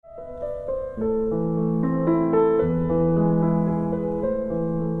Thank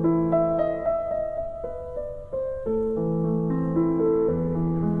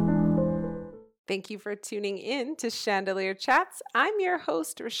you for tuning in to Chandelier Chats. I'm your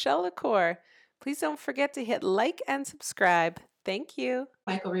host, Rochelle LaCour. Please don't forget to hit like and subscribe. Thank you.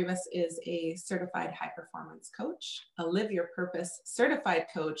 Michael Rivas is a certified high performance coach, a Live Your Purpose certified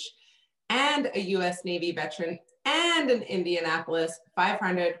coach, and a U.S. Navy veteran, and an Indianapolis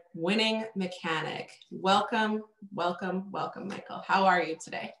 500 winning mechanic. Welcome, welcome, welcome, Michael. How are you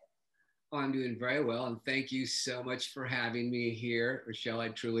today? Oh, I'm doing very well, and thank you so much for having me here, Rochelle. I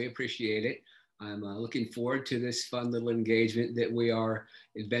truly appreciate it. I'm looking forward to this fun little engagement that we are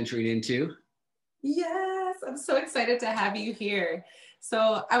adventuring into. Yes, I'm so excited to have you here.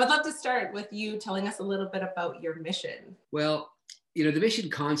 So I would love to start with you telling us a little bit about your mission. Well, the mission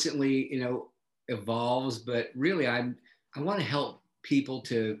constantly, evolves, but really I want to help people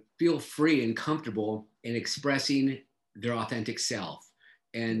to feel free and comfortable in expressing their authentic self.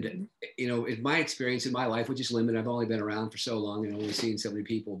 And, in my experience in my life, which is limited, I've only been around for so long and only seen so many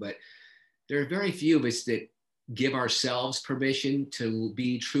people, but there are very few of us that give ourselves permission to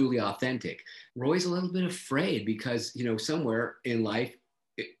be truly authentic. We're always a little bit afraid because, somewhere in life,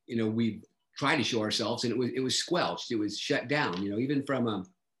 we try to show ourselves and it was squelched, it was shut down, even from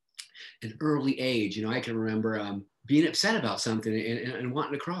an early age. I can remember being upset about something and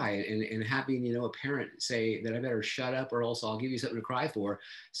wanting to cry and having, a parent say that I better shut up or else I'll give you something to cry for.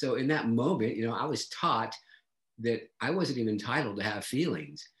 So in that moment, I was taught that I wasn't even entitled to have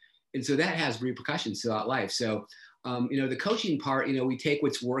feelings. And so that has repercussions throughout life. So, the coaching part, we take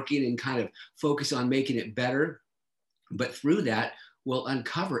what's working and kind of focus on making it better. But through that, we'll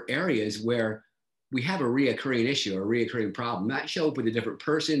uncover areas where we have a reoccurring issue or a reoccurring problem. Might show up with a different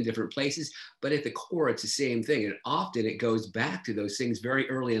person, different places, but at the core, it's the same thing. And often it goes back to those things very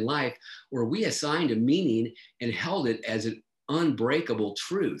early in life where we assigned a meaning and held it as an unbreakable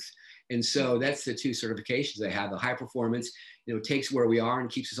truth. And so that's the two certifications I have. The high performance, takes where we are and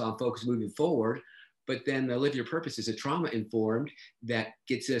keeps us on focus moving forward. But then the Live Your Purpose is a trauma informed that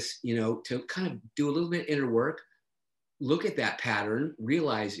gets us, to kind of do a little bit inner work, look at that pattern,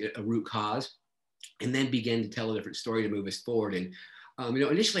 realize a root cause, and then begin to tell a different story to move us forward. And,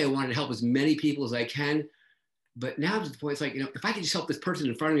 initially I wanted to help as many people as I can, but now to the point, it's like, if I could just help this person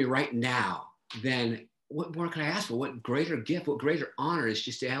in front of me right now, then what more can I ask for? What greater gift, what greater honor is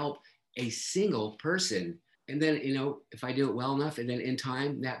just to help a single person. And then, if I do it well enough, and then in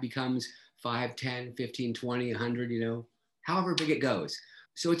time that becomes 5, 10, 15, 20, 100, however big it goes.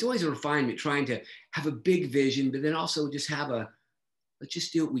 So it's always a refinement, trying to have a big vision, but then also just have let's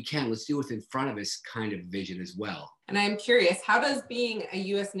just do what we can. Let's do what's in front of us kind of vision as well. And I'm curious, how does being a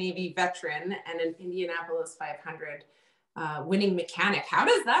U.S. Navy veteran and an Indianapolis 500 winning mechanic, how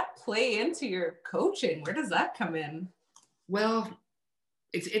does that play into your coaching? Where does that come in? Well,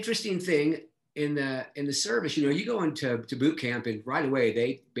 it's an interesting thing in the service. You go into boot camp and right away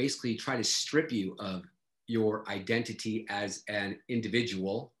they basically try to strip you of your identity as an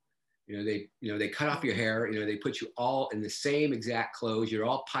individual. They cut off your hair. They put you all in the same exact clothes. You're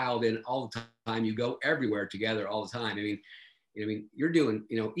all piled in all the time. You go everywhere together all the time. I mean, you're doing,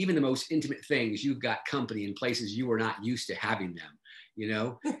 even the most intimate things. You've got company in places you were not used to having them.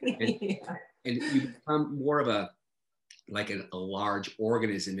 And, Yeah. and you become more of a large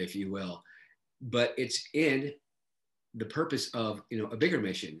organism, if you will. But it's in the purpose of, a bigger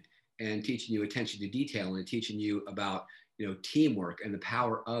mission and teaching you attention to detail and teaching you about, teamwork and the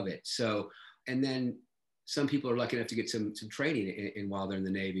power of it. So, and then some people are lucky enough to get some training in while they're in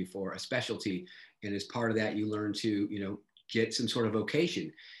the Navy for a specialty. And as part of that, you learn to, get some sort of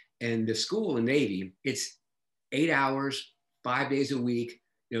vocation. And the school and Navy, it's 8 hours, 5 days a week.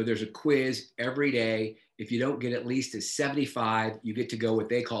 There's a quiz every day. If you don't get at least a 75, you get to go what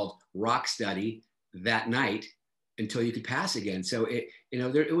they called rock study that night until you could pass again. So it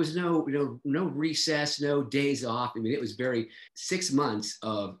was no recess, no days off. It was 6 months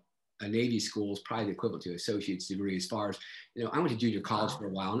of a Navy school is probably the equivalent to an associate's degree as far as, I went to junior college for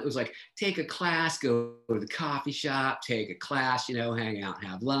a while, and it was like, take a class, go to the coffee shop, take a class, hang out and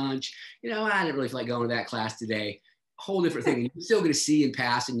have lunch. I didn't really feel like going to that class today. Whole different thing. And you're still going to see and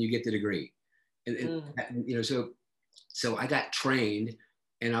pass and you get the degree. And so I got trained,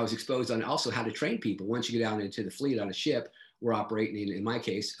 and I was exposed on also how to train people. Once you get out into the fleet on a ship, we're operating in my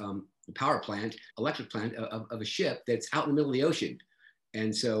case, the power plant, electric plant of a ship that's out in the middle of the ocean.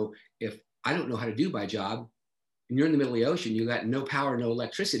 And so if I don't know how to do my job and you're in the middle of the ocean, you got no power, no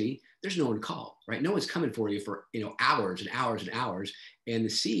electricity, there's no one to call, right? No one's coming for you for, hours and hours and hours. And the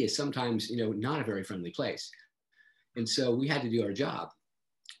sea is sometimes, not a very friendly place. And so we had to do our job.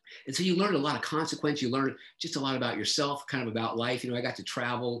 And so you learn a lot of consequence. You learn just a lot about yourself, kind of about life. I got to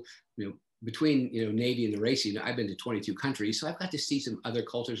travel, between, Navy and the racing. I've been to 22 countries. So I've got to see some other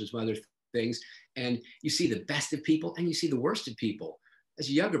cultures and some other things. And you see the best of people and you see the worst of people. As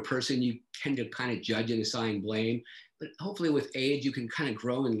a younger person, you tend to kind of judge and assign blame. But hopefully with age, you can kind of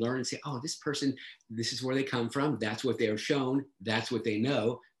grow and learn and say, oh, this person, this is where they come from. That's what they are shown. That's what they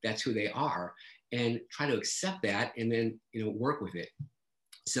know. That's who they are. And try to accept that and then, work with it.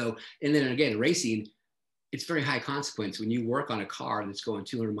 So, and then again, racing, it's very high consequence. When you work on a car that's going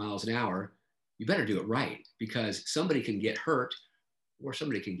 200 miles an hour, you better do it right, because somebody can get hurt or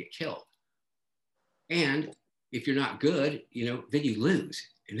somebody can get killed. And if you're not good, then you lose,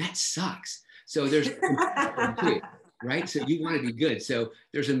 and that sucks. So there's right. So you want to be good. So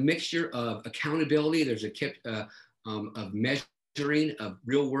there's a mixture of accountability. There's of measuring of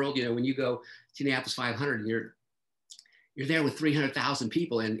real world. When you go to Indianapolis 500 and you're there with 300,000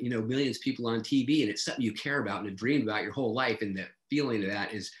 people and millions of people on TV, and it's something you care about and a dream about your whole life, and the feeling of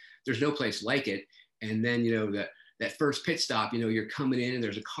that is there's no place like it. And then that first pit stop, you're coming in and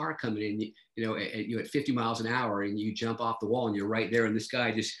there's a car coming in, at 50 miles an hour, and you jump off the wall and you're right there, and this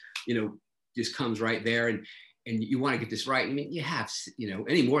guy just comes right there, and you want to get this right. I mean, you have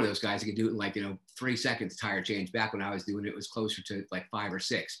any more of those guys that can do it in like 3 seconds tire change. Back when I was doing it, it was closer to like 5 or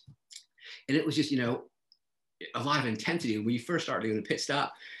 6, and it was just a lot of intensity. When you first start doing a pit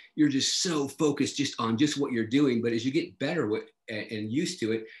stop, you're just so focused just on just what you're doing. But as you get better and used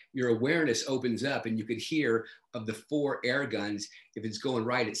to it, your awareness opens up, and you could hear of the 4 air guns. If it's going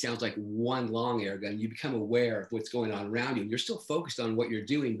right, it sounds like one long air gun. You become aware of what's going on around you. And you're still focused on what you're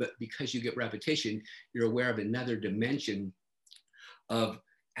doing, but because you get repetition, you're aware of another dimension of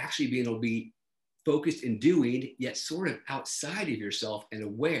actually being able to be focused in doing, yet sort of outside of yourself and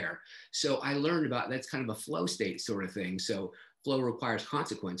aware. So I learned about that's kind of a flow state sort of thing. So flow requires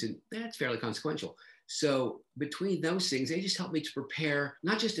consequence, and that's fairly consequential. So between those things, they just help me to prepare,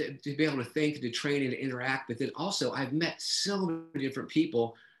 not just to be able to think, to train and to interact, but then also I've met so many different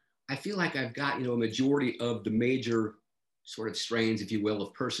people. I feel like I've got, a majority of the major sort of strains, if you will,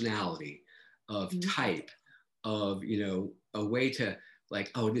 of personality, of type, of, a way to like,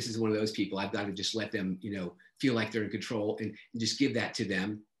 oh, this is one of those people. I've got to just let them, feel like they're in control and just give that to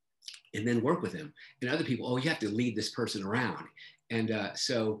them and then work with them. And other people, oh, you have to lead this person around. And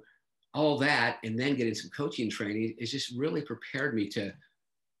so all that, and then getting some coaching training has just really prepared me to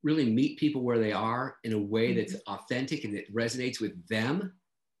really meet people where they are in a way that's authentic and that resonates with them,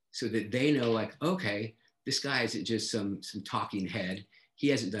 so that they know like, okay, this guy isn't just some talking head. He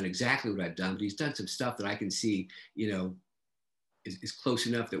hasn't done exactly what I've done, but he's done some stuff that I can see, is close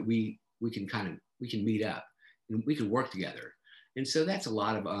enough that we can meet up and we can work together. And so that's a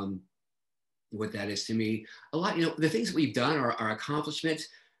lot of what that is to me. A lot, the things that we've done are accomplishments.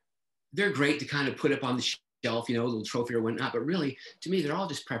 They're great to kind of put up on the shelf, a little trophy or whatnot, but really to me, they're all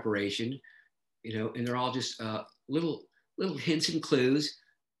just preparation, and they're all just little hints and clues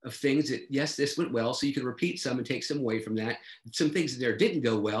of things that, yes, this went well. So you can repeat some and take some away from that. Some things that there didn't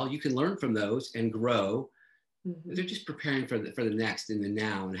go well, you can learn from those and grow. They're just preparing for the next in the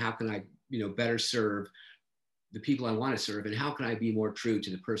now, and how can I, better serve the people I want to serve, and how can I be more true to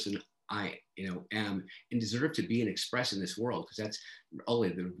the person I, am and deserve to be and express in this world, because that's only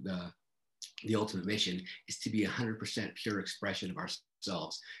the ultimate mission, is to be 100% pure expression of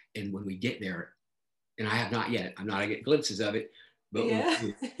ourselves. And when we get there, and I have not yet, I'm not getting glimpses of it, but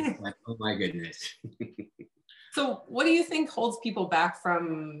like, oh my goodness. So what do you think holds people back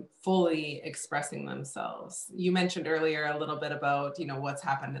from fully expressing themselves? You mentioned earlier a little bit about, what's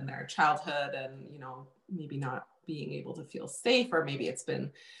happened in their childhood and, maybe not being able to feel safe, or maybe it's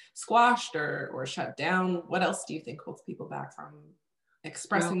been squashed or shut down. What else do you think holds people back from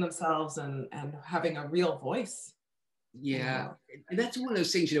expressing themselves and having a real voice? Yeah, and that's one of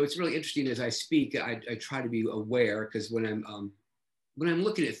those things, it's really interesting as I speak, I try to be aware, because when I'm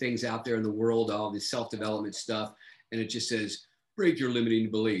looking at things out there in the world, all this self-development stuff, and it just says, break your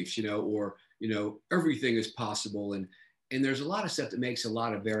limiting beliefs, or, everything is possible. And there's a lot of stuff that makes a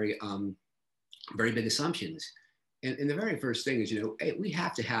lot of very big assumptions. And the very first thing is, hey, we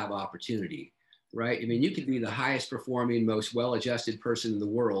have to have opportunity, right? I mean, you could be the highest performing, most well-adjusted person in the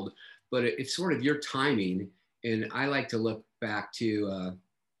world, but it's sort of your timing. And I like to look back to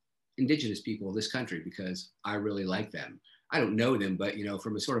indigenous people of this country, because I really like them. I don't know them, but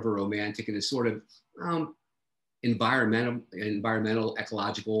from a sort of a romantic and a sort of environmental,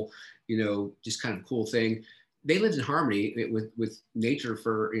 ecological, just kind of cool thing. They lived in harmony with nature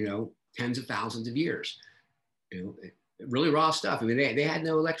for tens of thousands of years. Really raw stuff. I mean, they had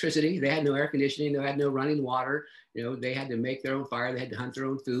no electricity, they had no air conditioning, they had no running water. they had to make their own fire, they had to hunt their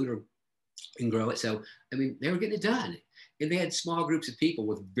own food and grow it. So, I mean, they were getting it done. And they had small groups of people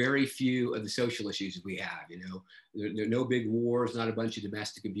with very few of the social issues we have. There are no big wars, not a bunch of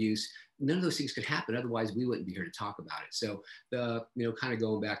domestic abuse. None of those things could happen. Otherwise, we wouldn't be here to talk about it. So kind of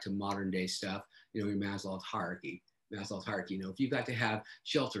going back to modern day stuff, your Maslow's hierarchy, if you've got to have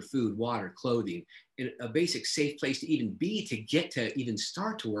shelter, food, water, clothing, and a basic safe place to even be to get to even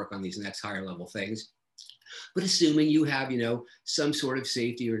start to work on these next higher level things. But assuming you have, some sort of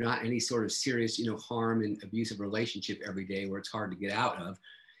safety or not any sort of serious, harm and abusive relationship every day where it's hard to get out of,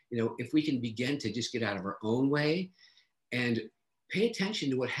 if we can begin to just get out of our own way and pay attention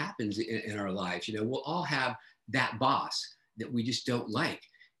to what happens in our lives, we'll all have that boss that we just don't like.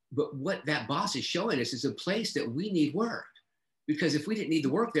 But what that boss is showing us is a place that we need work. Because if we didn't need the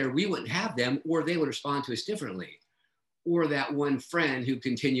work there, we wouldn't have them, or they would respond to us differently. Or that one friend who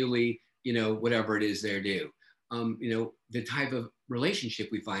continually, whatever it is they do, the type of relationship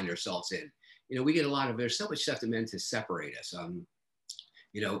we find ourselves in. We get there's so much stuff that meant to separate us.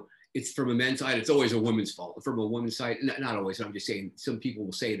 It's from a men's side, it's always a woman's fault. From a woman's side, not always, I'm just saying some people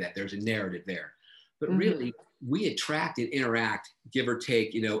will say that there's a narrative there. But really, we attract and interact, give or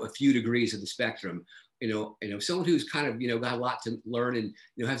take, a few degrees of the spectrum. Someone who's kind of, got a lot to learn and,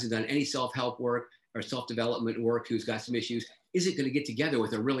 hasn't done any self-help work or self-development work, who's got some issues, isn't going to get together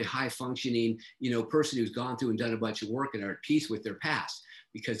with a really high functioning, person who's gone through and done a bunch of work and are at peace with their past,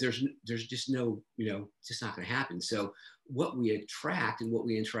 because there's just no, it's just not going to happen. So what we attract and what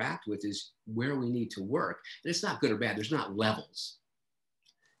we interact with is where we need to work. And it's not good or bad. There's not levels.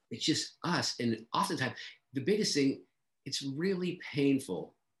 It's just us. And oftentimes the biggest thing, it's really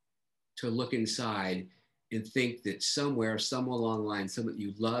painful to look inside and think that somewhere along the line, someone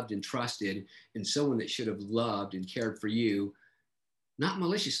you loved and trusted and someone that should have loved and cared for you, not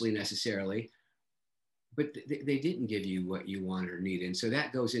maliciously necessarily, but they didn't give you what you wanted or needed. And so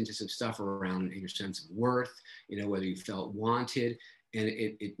that goes into some stuff around your sense of worth, whether you felt wanted, and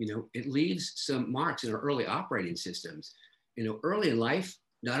it leaves some marks in our early operating systems. Early in life,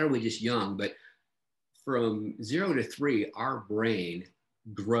 not only just young, but from 0 to 3, our brain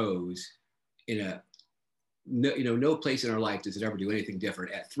grows in no place in our life does it ever do anything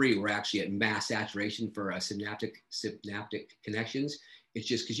different. At 3, we're actually at mass saturation for synaptic connections. It's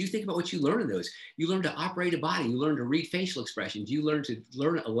just because you think about what you learn in those. You learn to operate a body. You learn to read facial expressions. You learn to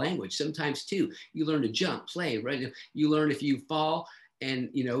learn a language. Sometimes too, you learn to jump, play, right? You learn if you fall and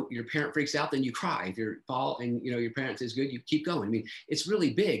your parent freaks out, then you cry. If you fall and your parent says good, you keep going. I mean, it's really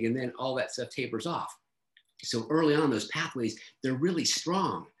big, and then all that stuff tapers off. So early on, those pathways, they're really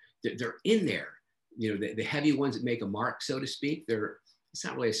strong. They're in there. The heavy ones that make a mark, so to speak, it's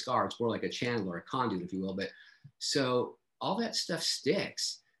not really a scar. It's more like a channel or a conduit, if you will. But so all that stuff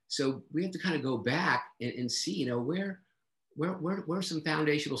sticks. So we have to kind of go back and see, where's some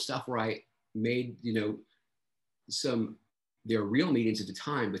foundational stuff where I made, they're real meetings at the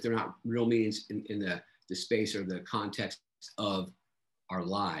time, but they're not real meetings in the space or the context of our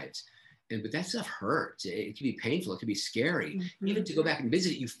lives. But that stuff hurts. It can be painful. It can be scary. Mm-hmm. Even to go back and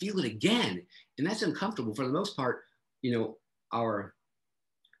visit it, you feel it again. And that's uncomfortable. For the most part, our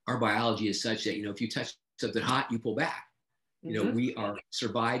biology is such that, if you touch something hot, you pull back. Mm-hmm. We are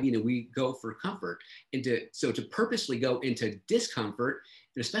surviving and we go for comfort. And to purposely go into discomfort,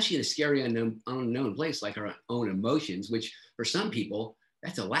 and especially in a scary, unknown place like our own emotions, which for some people,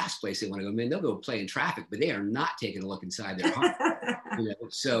 that's the last place they want to go. I mean, they'll go play in traffic, but they are not taking a look inside their heart.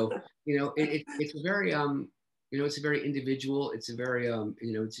 So, it's a very, it's a very individual. It's a very,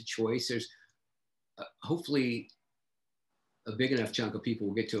 it's a choice. There's hopefully a big enough chunk of people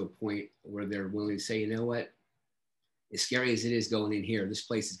will get to a point where they're willing to say, you know what, as scary as it is going in here, this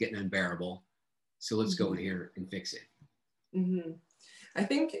place is getting unbearable. So let's go in here and fix it. Mm-hmm. I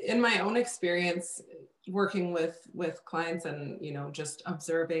think in my own experience, working with clients and, just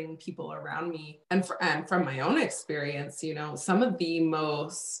observing people around me and from my own experience, some of the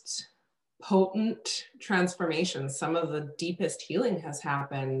most potent transformations, some of the deepest healing has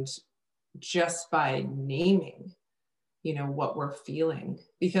happened just by naming, what we're feeling.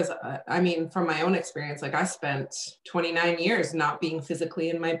 Because from my own experience, like I spent 29 years not being physically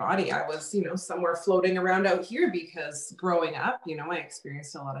in my body. I was, somewhere floating around out here because growing up, I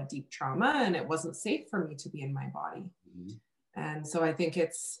experienced a lot of deep trauma and it wasn't safe for me to be in my body. Mm-hmm. And so I think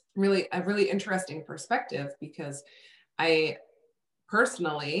it's really a really interesting perspective, because I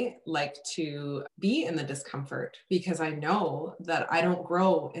personally like to be in the discomfort, because I know that I don't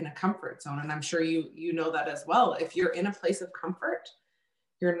grow in a comfort zone. And I'm sure you know that as well. If you're in a place of comfort,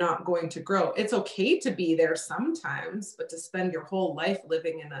 you're not going to grow. It's okay to be there sometimes, but to spend your whole life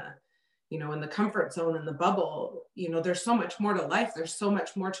living in a, in the comfort zone, in the bubble. There's so much more to life. There's so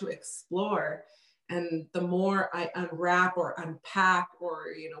much more to explore. And the more I unwrap or unpack or,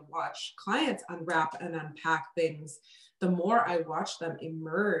 watch clients unwrap and unpack things, the more I watch them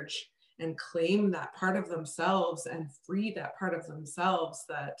emerge and claim that part of themselves and free that part of themselves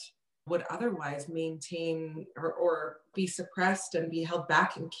that would otherwise maintain or be suppressed and be held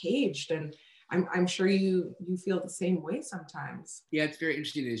back and caged. And I'm sure you feel the same way sometimes. Yeah, it's very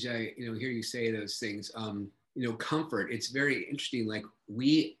interesting as I hear you say those things. Comfort. It's very interesting. Like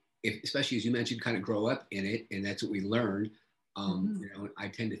especially as you mentioned, kind of grow up in it, and that's what we learn. I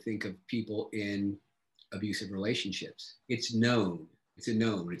tend to think of people in abusive relationships. It's known. It's a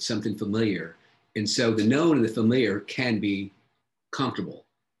known. It's something familiar, and so the known and the familiar can be comfortable.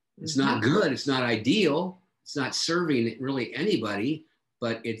 It's not good. It's not ideal. It's not serving really anybody,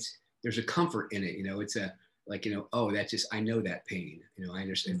 but there's a comfort in it. It's that's just, I know that pain. I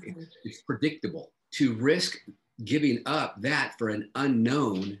understand. It's predictable. To risk giving up that for an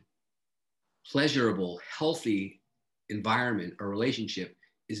unknown, pleasurable, healthy environment or relationship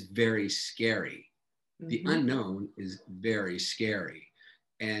is very scary. The unknown is very scary.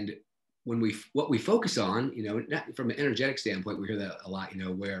 And what we focus on, not from an energetic standpoint, we hear that a lot,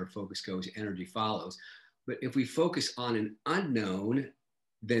 where focus goes, energy follows. But if we focus on an unknown,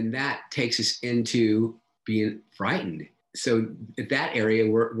 then that takes us into being frightened. So at that area,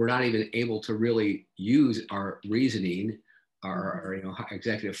 we're not even able to really use our reasoning, our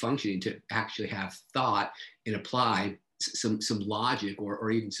executive functioning to actually have thought and apply some logic or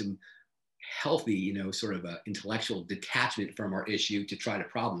even some healthy, sort of a intellectual detachment from our issue to try to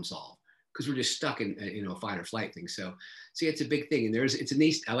problem solve, because we're just stuck in a fight or flight thing. So see, it's a big thing. And it's a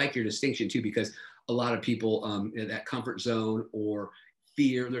nice, I like your distinction too, because a lot of people in that comfort zone or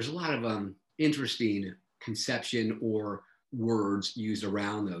fear, there's a lot of interesting conception or words used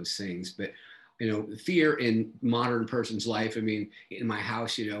around those things. But fear in modern person's life, I mean, in my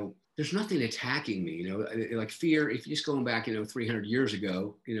house, there's nothing attacking me, like fear. If you're just going back 300 years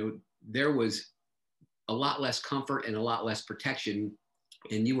ago, there was a lot less comfort and a lot less protection,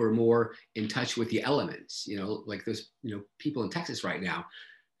 and you were more in touch with the elements. Like those people in Texas right now,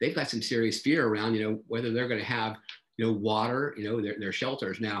 they've got some serious fear around whether they're going to have water. Their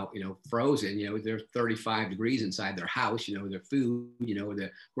shelters now frozen. They're 35 degrees inside their house. Their food,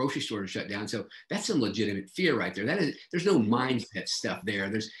 the grocery store is shut down. So that's some legitimate fear right there. There's no mindset stuff there.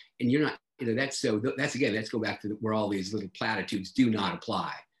 And you're not, that's again, let's go back to where all these little platitudes do not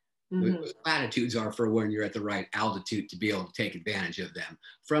apply. Those platitudes are for when you're at the right altitude to be able to take advantage of them.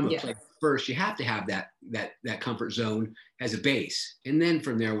 From a place first, you have to have that comfort zone as a base, and then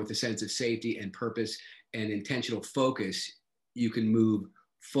from there, with a sense of safety and purpose and intentional focus, you can move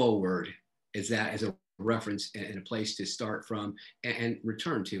forward as a reference and a place to start from and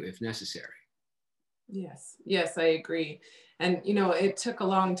return to if necessary. Yes, I agree. And it took a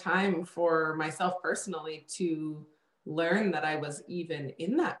long time for myself personally to learn that I was even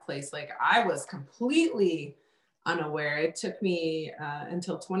in that place. Like, I was completely unaware. It took me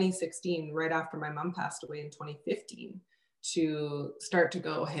until 2016, right after my mom passed away in 2015, to start to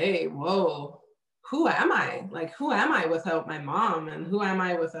go, hey, whoa, who am I? Like, who am I without my mom? And who am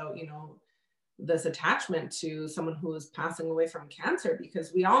I without, this attachment to someone who is passing away from cancer?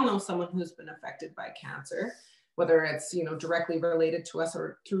 Because we all know someone who's been affected by cancer, whether it's, directly related to us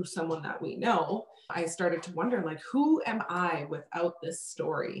or through someone that we know. I started to wonder, like, who am I without this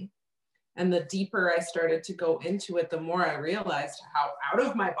story? And the deeper I started to go into it, the more I realized how out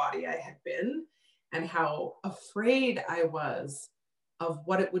of my body I had been and how afraid I was of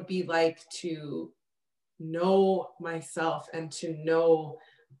what it would be like to know myself and to know,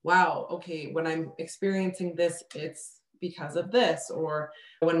 wow, okay, when I'm experiencing this, it's because of this, or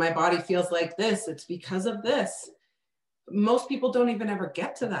when my body feels like this, it's because of this. Most people don't even ever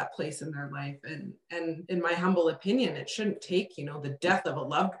get to that place in their life. And in my humble opinion, it shouldn't take, the death of a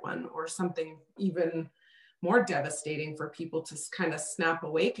loved one or something even more devastating for people to kind of snap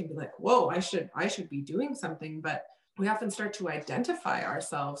awake and be like, whoa, I should be doing something. But we often start to identify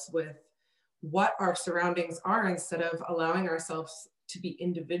ourselves with what our surroundings are instead of allowing ourselves to be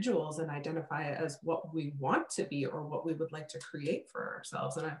individuals and identify as what we want to be or what we would like to create for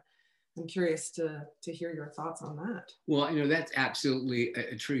ourselves. And I'm curious to hear your thoughts on that. Well, that's absolutely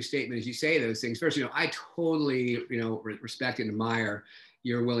a true statement. As you say those things, first, I totally, respect and admire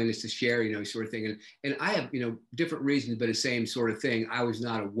your willingness to share, sort of thing. And I have, different reasons, but the same sort of thing. I was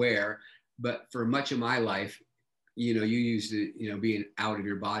not aware, but for much of my life, you used it, being out of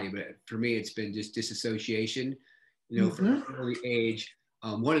your body. But for me, it's been just disassociation, from an early age.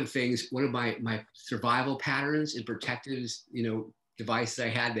 One of my survival patterns and protectives, devices I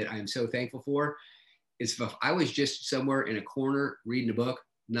had that I am so thankful for is if I was just somewhere in a corner reading a book,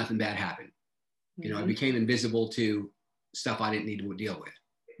 nothing bad happened. You know, I became invisible to stuff I didn't need to deal with.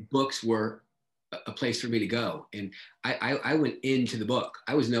 Books were a place for me to go. And I went into the book.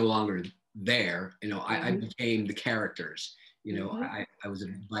 I was no longer there. You know, I became the characters. You know, I was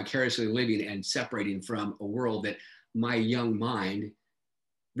vicariously living and separating from a world that my young mind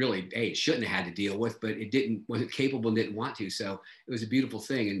really, it shouldn't have had to deal with, but it wasn't capable and didn't want to. So it was a beautiful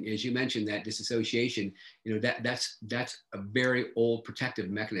thing. And as you mentioned, that disassociation, you know, that's a very old protective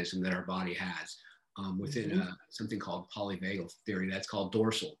mechanism that our body has within something called polyvagal theory. That's called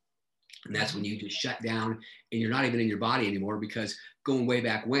dorsal. And that's when you just shut down and you're not even in your body anymore, because going way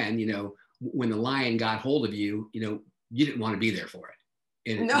back when, you know, when the lion got hold of you, you know, you didn't want to be there for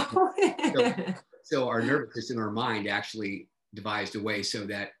it. And No. so our nervous system, our mind actually devised a way so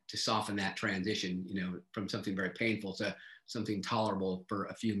that to soften that transition, you know, from something very painful to something tolerable for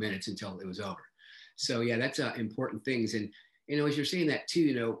a few minutes until it was over. So yeah, that's important things. And, you know, as you're saying that too,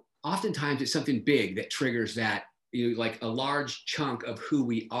 you know, oftentimes it's something big that triggers that, you know, like a large chunk of who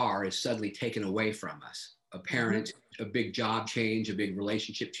we are is suddenly taken away from us. A parent, a big job change, a big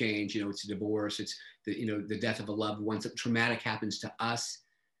relationship change, you know, it's a divorce, it's the, you know, the death of a loved one, something traumatic happens to us.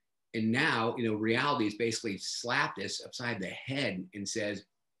 And now, you know, reality is basically slapped us upside the head and says,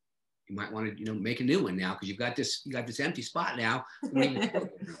 you might want to, you know, make a new one now because you got this empty spot now. And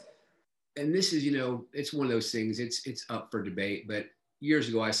this is, you know, it's one of those things. It's up for debate. But years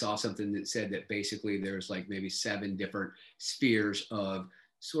ago, I saw something that said that basically there's like maybe 7 different spheres of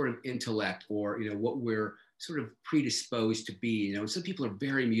sort of intellect, or, you know, what we're sort of predisposed to be. You know, some people are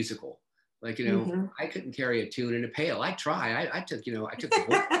very musical. Like, you know, I couldn't carry a tune in a pail. I try. I took the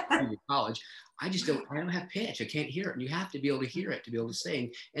voice in college. I don't have pitch. I can't hear it. And you have to be able to hear it to be able to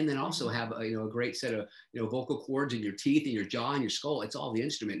sing. And then also have a, you know, a great set of, you know, vocal cords in your teeth and your jaw and your skull. It's all the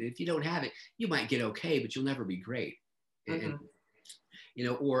instrument. And if you don't have it, you might get okay, but you'll never be great. And, you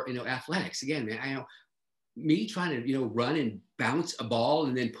know, or, you know, athletics again, man, I know me trying to, you know, run and bounce a ball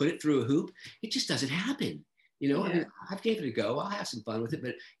and then put it through a hoop. It just doesn't happen. You know, I mean, I've gave it a go. I'll have some fun with it,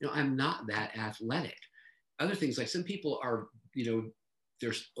 but, you know, I'm not that athletic. Other things, like some people are, you know,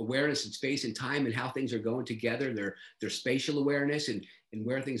 there's awareness in space and time and how things are going together. Their spatial awareness and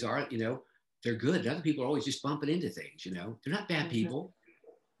where things are, you know, they're good. And other people are always just bumping into things, you know, they're not bad people.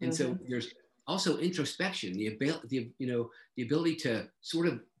 And so there's also introspection, the ability to sort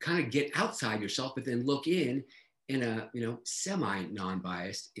of kind of get outside yourself, but then look in a, you know, semi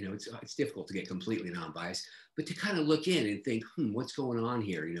non-biased, you know, it's difficult to get completely non-biased, but to kind of look in and think, what's going on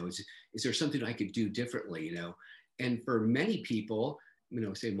here? You know, is there something I could do differently? You know, and for many people, you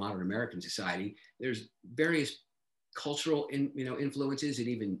know, say modern American society, there's various cultural influences and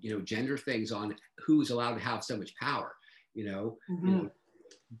even, you know, gender things on who's allowed to have so much power. You know,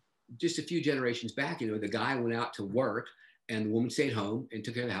 just a few generations back, you know, the guy went out to work and the woman stayed home and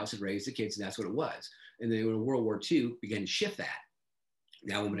took care of the house and raised the kids, and that's what it was. And then when World War II began to shift that.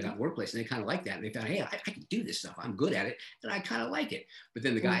 Now women got in the workplace and they kind of like that. And they found, hey, I can do this stuff. I'm good at it. And I kind of like it. But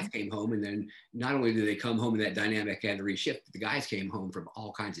then the guys came home, and then not only did they come home and that dynamic had to reshift, but the guys came home from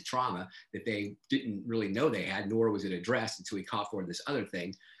all kinds of trauma that they didn't really know they had, nor was it addressed until we caught for this other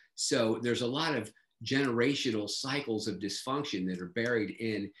thing. So there's a lot of generational cycles of dysfunction that are buried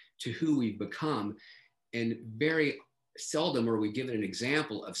in to who we've become. And very seldom are we given an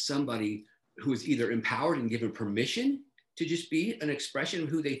example of somebody who is either empowered and given permission to just be an expression of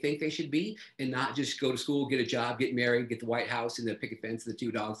who they think they should be, and not just go to school, get a job, get married, get the White House and the picket fence, the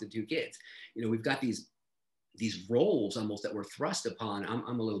 2 dogs, and 2 kids. You know, we've got these roles almost that were thrust upon,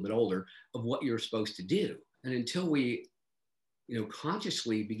 I'm a little bit older, of what you're supposed to do. And until we, you know,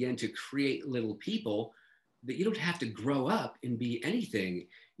 consciously begin to create little people, that you don't have to grow up and be anything.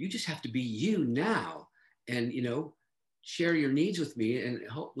 You just have to be you now. And, you know, share your needs with me and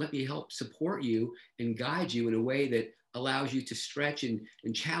let me help support you and guide you in a way that allows you to stretch and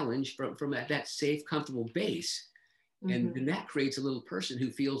challenge from that safe, comfortable base. And then that creates a little person who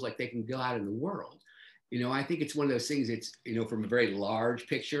feels like they can go out in the world. You know, I think it's one of those things, it's, you know, from a very large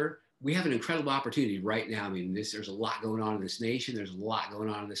picture, we have an incredible opportunity right now. I mean, there's a lot going on in this nation. There's a lot going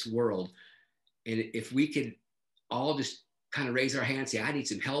on in this world. And if we could all just kind of raise our hands, say, I need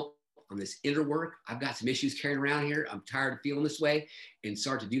some help on this inner work. I've got some issues carrying around here. I'm tired of feeling this way, and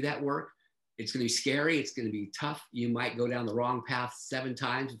start to do that work. It's going to be scary. It's going to be tough. You might go down the wrong path 7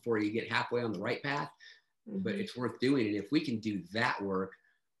 times before you get halfway on the right path, but it's worth doing. And if we can do that work,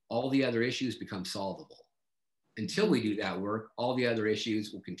 all the other issues become solvable. Until we do that work, all the other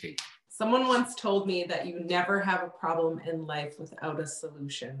issues will continue. Someone once told me that you never have a problem in life without a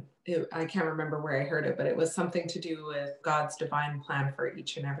solution. I can't remember where I heard it, but it was something to do with God's divine plan for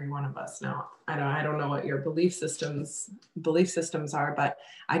each and every one of us. Now, I don't know what your belief systems are, but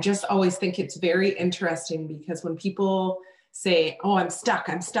I just always think it's very interesting, because when people say, "Oh, I'm stuck,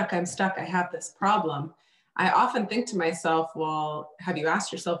 I have this problem," I often think to myself, well, have you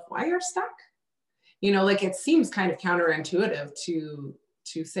asked yourself why you're stuck? Like, it seems kind of counterintuitive to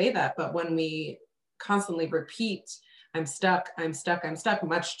say that, but when we constantly repeat, "I'm stuck,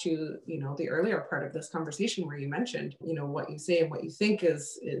 much to, the earlier part of this conversation where you mentioned, what you say and what you think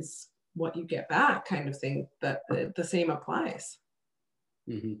is what you get back, kind of thing, that the same applies.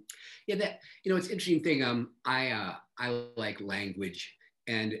 Mm-hmm. Yeah, that, it's an interesting thing. I like language,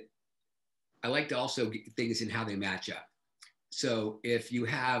 and I like to also get things in how they match up. So if you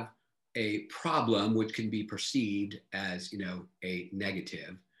have a problem, which can be perceived as, a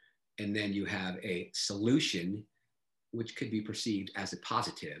negative, and then you have a solution, which could be perceived as a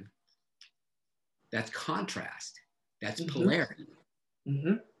positive, that's contrast. That's polarity.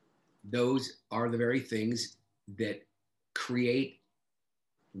 Mm-hmm. Those are the very things that create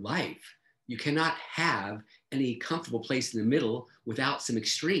life. You cannot have any comfortable place in the middle without some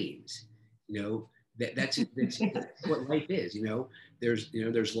extremes. That's what life is.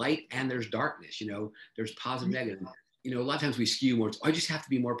 There's light and there's darkness. There's positive, negative. A lot of times we skew more. I just have to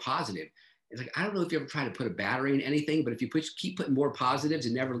be more positive. It's like, I don't know if you ever try to put a battery in anything, but if you keep putting more positives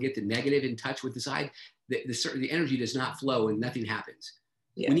and never get the negative in touch with the side, the energy does not flow and nothing happens.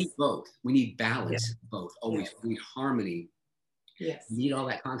 Yes. We need both. We need balance, both. Always. Yes. We need harmony. Yes. We need all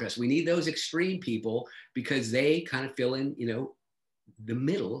that contrast. We need those extreme people, because they kind of fill in, the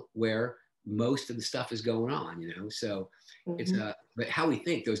middle where most of the stuff is going on, So it's but how we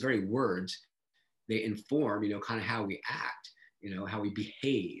think, those very words, they inform, kind of how we act, how we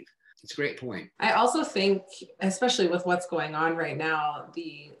behave. It's a great point. I also think, especially with what's going on right now,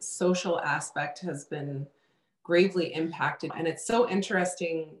 the social aspect has been gravely impacted. And it's so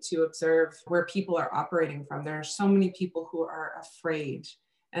interesting to observe where people are operating from. There are so many people who are afraid.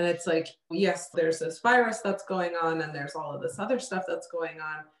 And it's like, yes, there's this virus that's going on, and there's all of this other stuff that's going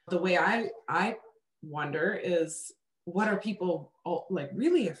on. The way I wonder is, what are people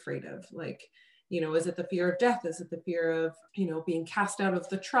really afraid of? Is it the fear of death? Is it the fear of, being cast out of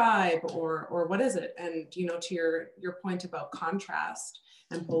the tribe, or what is it? And, to your point about contrast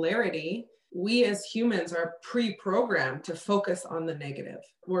and polarity, we as humans are pre-programmed to focus on the negative.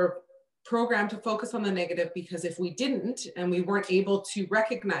 We're programmed to focus on the negative because if we didn't, and we weren't able to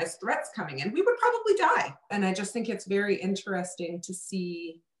recognize threats coming in, we would probably die. And I just think it's very interesting to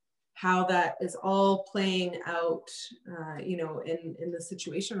see how that is all playing out, in the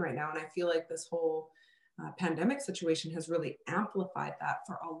situation right now. And I feel like this whole pandemic situation has really amplified that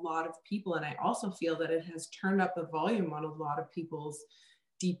for a lot of people. And I also feel that it has turned up the volume on a lot of people's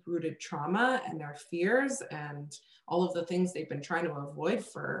deep-rooted trauma and their fears and all of the things they've been trying to avoid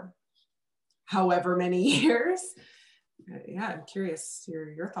for however many years. Yeah, I'm curious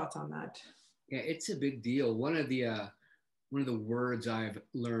your thoughts on that. Yeah, it's a big deal. One of the words I've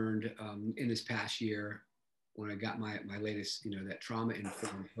learned in this past year, when I got my latest, that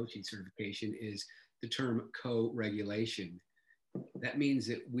trauma-informed coaching certification, is the term co-regulation. That means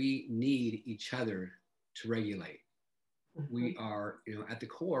that we need each other to regulate. Mm-hmm. We are, at the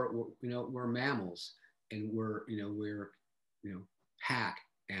core, we're mammals, and we're pack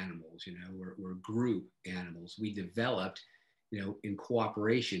animals. We're group animals. We developed, in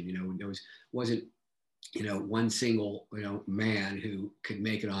cooperation. There wasn't one single, man who could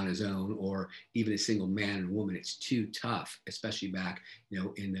make it on his own, or even a single man and woman. It's too tough, especially back,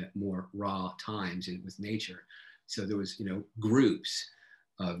 in the more raw times and with nature. So there was, groups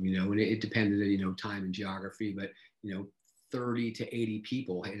of, and it depended on, time and geography, but, 30 to 80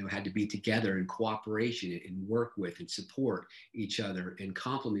 people, had to be together in cooperation and work with and support each other and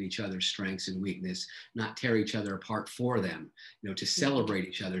complement each other's strengths and weakness, not tear each other apart for them, to celebrate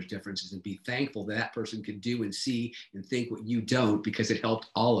each other's differences and be thankful that person could do and see and think what you don't, because it helped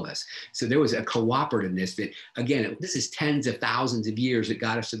all of us. So there was a cooperativeness that, again, this is tens of thousands of years that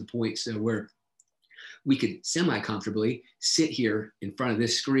got us to the point so where we could semi-comfortably sit here in front of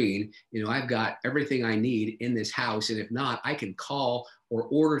this screen. I've got everything I need in this house. And if not, I can call or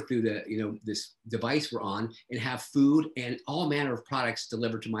order through the, this device we're on, and have food and all manner of products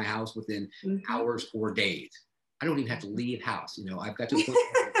delivered to my house within hours or days. I don't even have to leave house. I've got to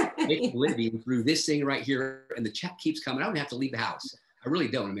make a living through this thing right here, and the check keeps coming. I don't have to leave the house. I really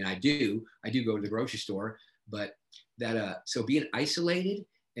don't. I mean, I do go to the grocery store, but so being isolated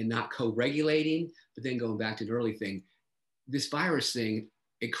and not co-regulating, but then going back to the early thing, this virus thing,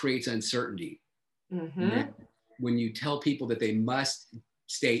 it creates uncertainty. Mm-hmm. And then when you tell people that they must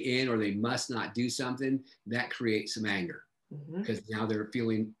stay in or they must not do something, that creates some anger because now they're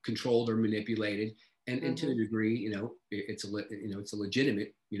feeling controlled or manipulated. And to a degree, you know, it's a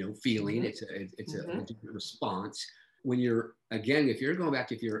legitimate, you know, feeling. It's a legitimate response. When you're, again, if you're going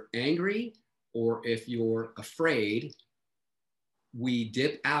back, if you're angry or if you're afraid, we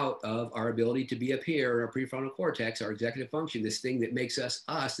dip out of our ability to be up here in our prefrontal cortex, our executive function, this thing that makes us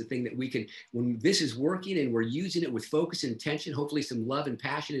us, the thing that we can, when this is working and we're using it with focus and intention, hopefully some love and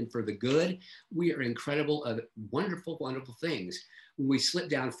passion and for the good, we are incredible, wonderful, wonderful things. When we slip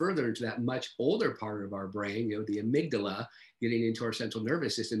down further into that much older part of our brain, you know, the amygdala, getting into our central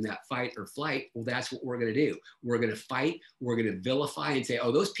nervous system, that fight or flight, well, that's what we're going to do. We're going to fight, we're going to vilify and say,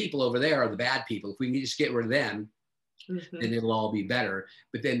 oh, those people over there are the bad people. If we can just get rid of them, then it'll all be better.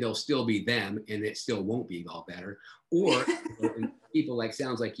 But then they'll still be them and it still won't be all better. Or people like,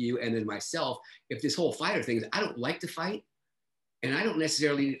 sounds like you and then myself, if this whole fighter thing is, I don't like to fight and I don't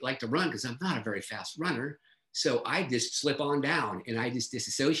necessarily like to run because I'm not a very fast runner. So I just slip on down and I just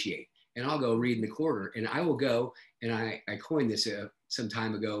disassociate and I'll go read in the corner and I will go, and I coined this some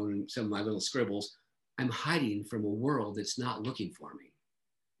time ago in some of my little scribbles, I'm hiding from a world that's not looking for me,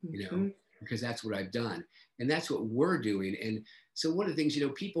 you know, because that's what I've done. And that's what we're doing. And so one of the things, you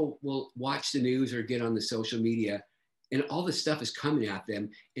know, people will watch the news or get on the social media and all this stuff is coming at them.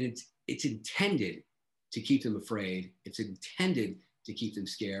 And it's intended to keep them afraid. It's intended to keep them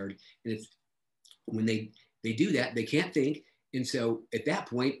scared. And it's when they do that, they can't think. And so at that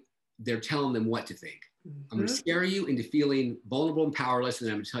point, they're telling them what to think. I'm going to scare you into feeling vulnerable and powerless, and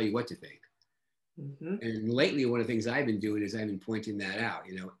I'm going to tell you what to think. And lately, one of the things I've been doing is I've been pointing that out.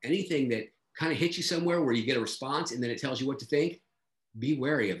 You know, anything that kind of hits you somewhere where you get a response and then it tells you what to think, be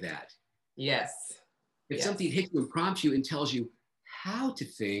wary of that. Yes. If something hits you and prompts you and tells you how to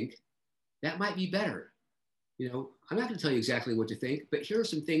think, that might be better. You know, I'm not going to tell you exactly what to think, but here are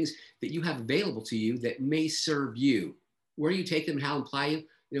some things that you have available to you that may serve you. Where you take them and how to apply you,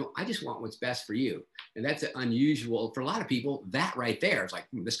 you know, I just want what's best for you. And that's unusual for a lot of people. That right there is like,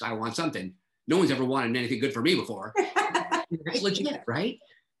 this guy wants something. No one's ever wanted anything good for me before. That's legit, right?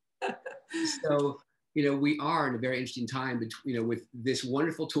 So, you know, we are in a very interesting time, you know, with this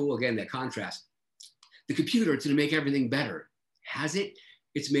wonderful tool, again, that contrast. The computer, it's going to make everything better. Has it?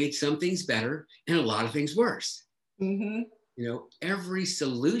 It's made some things better and a lot of things worse. You know, every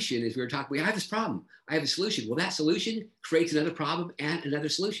solution, as we were talking, I have this problem, I have a solution. Well, that solution creates another problem and another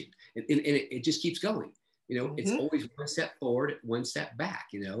solution. And it just keeps going. You know, it's always one step forward, one step back,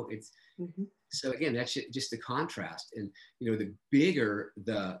 you know, it's, so again, that's just the contrast. And, you know, the bigger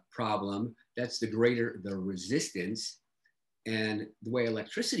the problem, that's the greater the resistance. And the way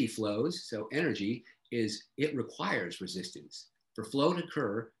electricity flows, so energy, is it requires resistance. For flow to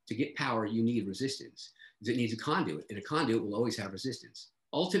occur, to get power, you need resistance. It needs a conduit, and a conduit will always have resistance.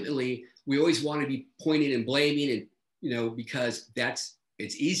 Ultimately, we always want to be pointing and blaming, and, you know, because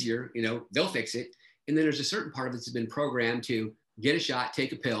it's easier, you know, they'll fix it. And then there's a certain part of it that's been programmed to get a shot,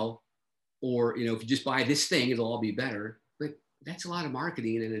 take a pill, or, you know, if you just buy this thing, it'll all be better. But that's a lot of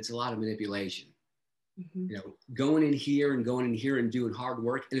marketing and it's a lot of manipulation. You know, going in here and doing hard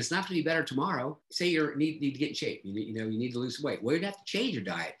work, and it's not going to be better tomorrow. Say you need to get in shape. You need to lose weight. Well, you'd have to change your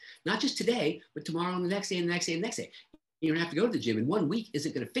diet, not just today, but tomorrow and the next day and the next day and the next day. You don't have to go to the gym, and 1 week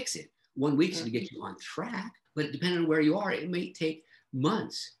isn't going to fix it. 1 week is going to get you on track, but depending on where you are, it may take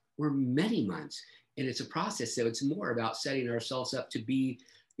months or many months. And it's a process. So it's more about setting ourselves up to be,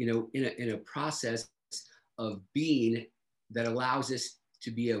 you know, in a process of being that allows us to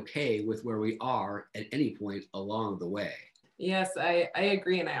be okay with where we are at any point along the way. Yes, I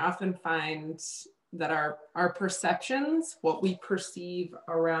agree. And I often find that our perceptions, what we perceive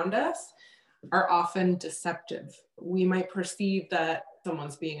around us, are often deceptive. We might perceive that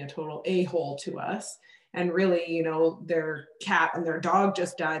someone's being a total a-hole to us. And really, you know, their cat and their dog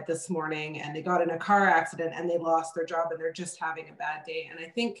just died this morning and they got in a car accident and they lost their job and they're just having a bad day. And I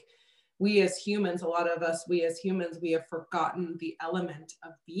think we as humans, a lot of us, we have forgotten the element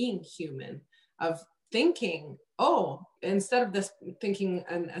of being human, of thinking, oh, instead of this thinking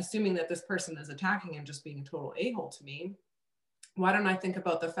and assuming that this person is attacking and just being a total a-hole to me, why don't I think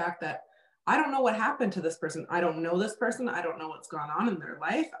about the fact that I don't know what happened to this person. I don't know this person. I don't know what's gone on in their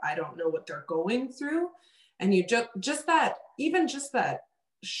life. I don't know what they're going through. And you just that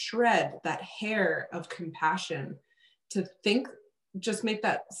shred, that hair of compassion to think, just make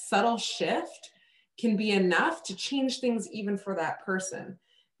that subtle shift can be enough to change things even for that person.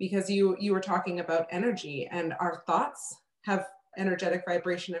 Because you were talking about energy, and our thoughts have energetic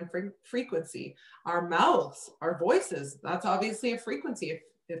vibration and frequency. Our mouths, our voices, that's obviously a frequency.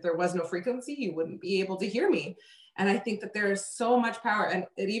 if there was no frequency, you wouldn't be able to hear me. And I think that there is so much power. And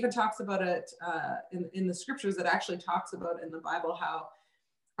it even talks about it in the scriptures. It actually talks about in the Bible how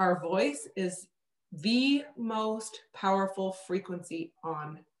our voice is the most powerful frequency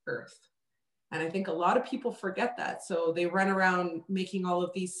on earth. And I think a lot of people forget that. So they run around making all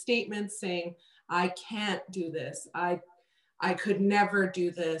of these statements saying, I can't do this. I could never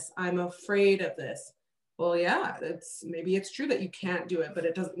do this. I'm afraid of this. Well, yeah, maybe it's true that you can't do it, but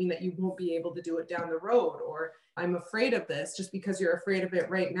it doesn't mean that you won't be able to do it down the road. Or I'm afraid of this. Just because you're afraid of it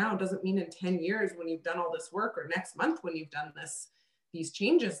right now doesn't mean in 10 years when you've done all this work, or next month when you've done these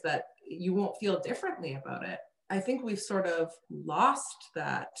changes, that you won't feel differently about it. I think we've sort of lost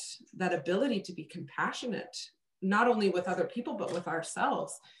that ability to be compassionate, not only with other people, but with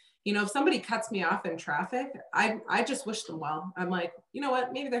ourselves. You know, if somebody cuts me off in traffic, I just wish them well. I'm like, you know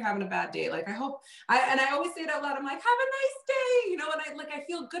what, maybe they're having a bad day. Like, I always say it out loud. I'm like, have a nice day, you know, and I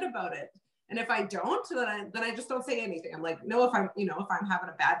feel good about it. And if I don't, then I just don't say anything. I'm like, no, if I'm having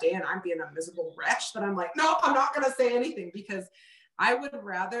a bad day and I'm being a miserable wretch, then I'm like, no, I'm not going to say anything, because I would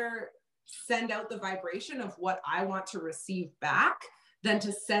rather send out the vibration of what I want to receive back than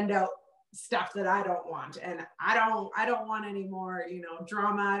to send out stuff that I don't want. And I don't want any more,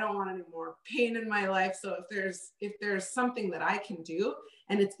 drama. I don't want any more pain in my life. So if there's something that I can do,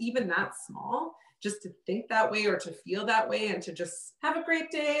 and it's even that small, just to think that way or to feel that way and to just have a great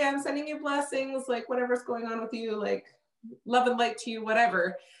day. I'm sending you blessings, like whatever's going on with you, like love and light to you,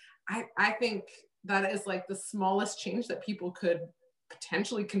 whatever. I think that is like the smallest change that people could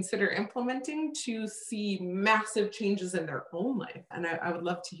potentially consider implementing to see massive changes in their own life. And I would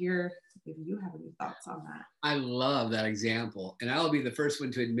love to hear if you have any thoughts on that. I love that example. And I'll be the first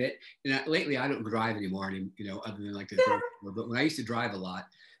one to admit, lately I don't drive anymore, other than like the grocery, but when I used to drive a lot,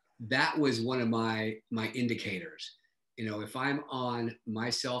 that was one of my indicators. If I'm on my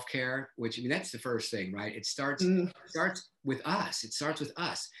self-care, which that's the first thing, right? It starts with us. It starts with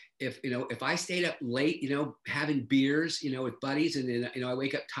us. If I stayed up late, having beers, with buddies, and then, I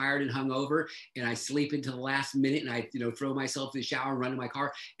wake up tired and hungover, and I sleep until the last minute, and I, throw myself in the shower, run to my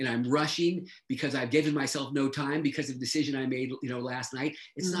car, and I'm rushing because I've given myself no time because of the decision I made, last night.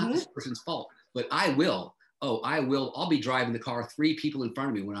 It's not this person's fault, but I'll be driving the car 3 people in front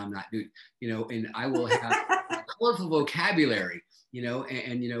of me when I'm not doing, and I will have colorful vocabulary,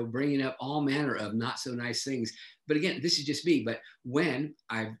 and bringing up all manner of not so nice things. But again, this is just me. But when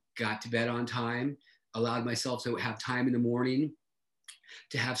I've got to bed on time, allowed myself to have time in the morning,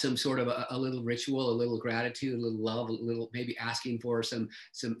 to have some sort of a little ritual, a little gratitude, a little love, a little maybe asking for some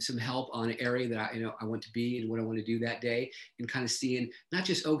help on an area that I want to be and what I want to do that day, and kind of seeing not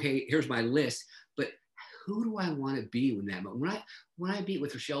just, okay, here's my list, but who do I want to be when that moment? When I meet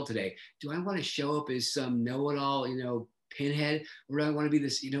with Rochelle today, do I want to show up as some know-it-all, pinhead, or do I want to be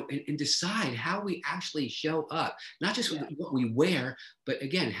this, and decide how we actually show up, not just what we wear, but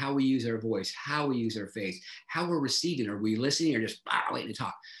again, how we use our voice, how we use our face, how we're receiving. Are we listening or just waiting to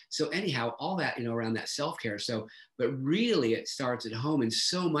talk? So anyhow, all that, around that self-care. So, but really it starts at home. And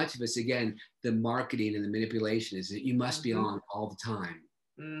so much of it's, again, the marketing and the manipulation is that you must be on all the time.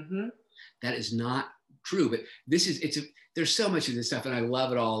 That is not true, but there's so much of this stuff, and I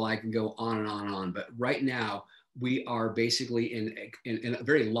love it all. I can go on and on and on, but right now we are basically in a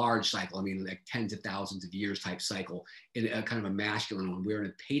very large cycle. Like tens of thousands of years type cycle, in a kind of a masculine one. We're in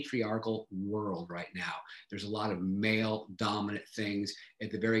a patriarchal world right now. There's a lot of male dominant things at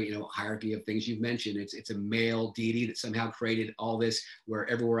the very, hierarchy of things you've mentioned. It's a male deity that somehow created all this, where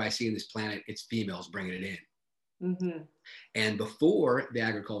everywhere I see in this planet, it's females bringing it in. And before the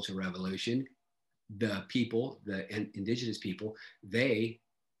agricultural revolution, the people, the indigenous people,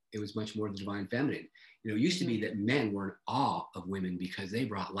 it was much more the divine feminine. It used to be that men were in awe of women because they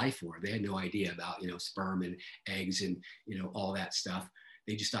brought life forward. They had no idea about, sperm and eggs and, all that stuff.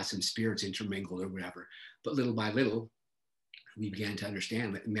 They just thought some spirits intermingled or whatever. But little by little, we began to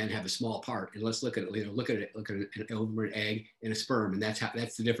understand that men have a small part. And let's look at it, look at an ovum, an egg, and a sperm. And that's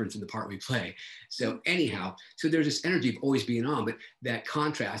the difference in the part we play. So anyhow, so there's this energy of always being on, but that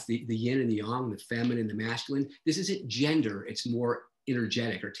contrast, the yin and the yang, the feminine, the masculine, this isn't gender. It's more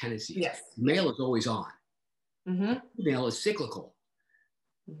energetic or tendencies. Yes. Male is always on. Female is cyclical.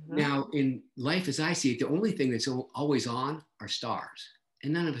 Now in life as I see it, the only thing that's always on are stars,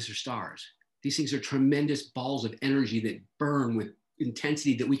 and none of us are stars. These things are tremendous balls of energy that burn with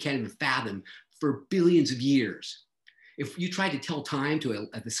intensity that we can't even fathom for billions of years. If you tried to tell time to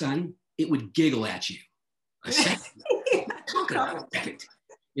the sun, it would giggle at you. A second. Talking about a second.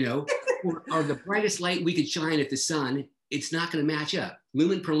 Or the brightest light we could shine at the sun, it's not going to match up.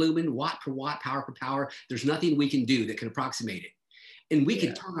 Lumen per lumen, watt per watt, power per power. There's nothing we can do that can approximate it. and we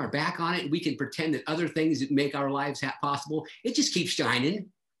can turn our back on it. And we can pretend that other things that make our lives possible. It just keeps shining.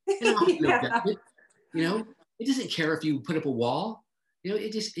 You know, it doesn't care if you put up a wall. You know,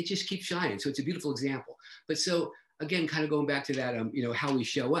 it just keeps shining. So it's a beautiful example. But so again, kind of going back to that, you know, how we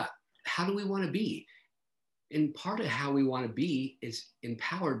show up. How do we want to be? And part of how we want to be is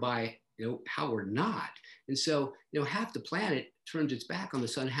empowered by, you know, how we're not. And so, you know, half the planet turns its back on the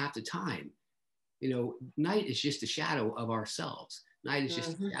sun half the time. You know, night is just a shadow of ourselves. Night is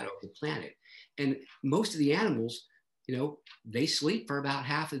just a shadow of the planet. And most of the animals, you know, they sleep for about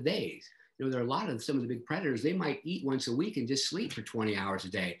half the days. You know, there are a lot of some of the big predators, they might eat once a week and just sleep for 20 hours a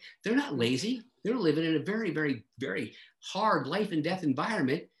day. They're not lazy. They're living in a very, very, very hard life and death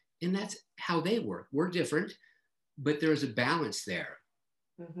environment. And that's how they work. We're different, but there's a balance there.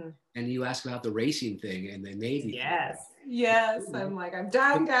 And you ask about the racing thing and the Navy. Yes. I'm like, I'm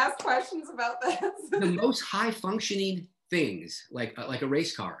dying to ask questions about this. The most high functioning things, like a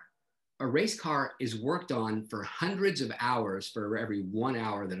race car. A race car is worked on for hundreds of hours for every 1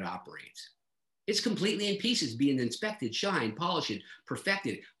 hour that it operates. It's completely in pieces, being inspected, shined, polished,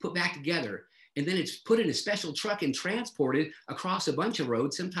 perfected, put back together. And then it's put in a special truck and transported across a bunch of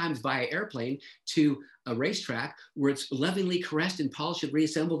roads, sometimes via airplane, to a racetrack where it's lovingly caressed and polished and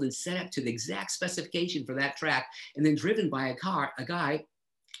reassembled and set up to the exact specification for that track, and then driven by a guy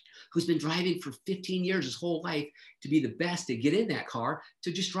who's been driving for 15 years, his whole life, to be the best, to get in that car,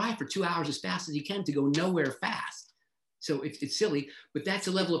 to just drive for 2 hours as fast as he can, to go nowhere fast. So it's silly, but that's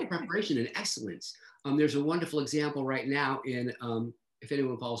a level of preparation and excellence. There's a wonderful example right now in, if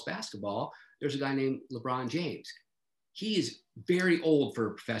anyone follows basketball, there's a guy named LeBron James. He is very old for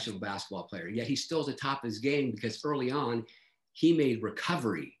a professional basketball player, yet he's still at the top of his game because early on, he made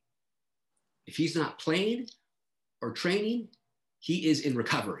recovery. If he's not playing or training, he is in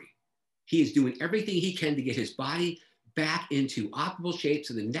recovery. He is doing everything he can to get his body back into optimal shape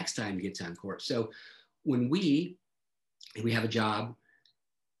so the next time he gets on court. So when we have a job,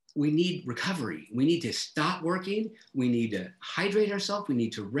 we need recovery. We need to stop working. We need to hydrate ourselves. We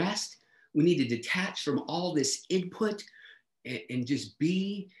need to rest. We need to detach from all this input and just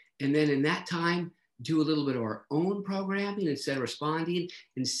be. And then in that time, do a little bit of our own programming instead of responding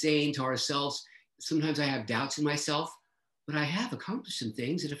and saying to ourselves, sometimes I have doubts in myself, but I have accomplished some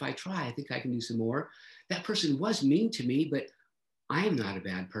things. And if I try, I think I can do some more. That person was mean to me, but I am not a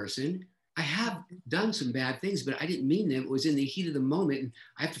bad person. I have done some bad things, but I didn't mean them. It was in the heat of the moment. And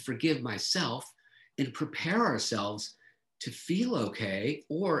I have to forgive myself and prepare ourselves to feel okay,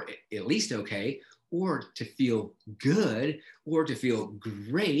 or at least okay, or to feel good, or to feel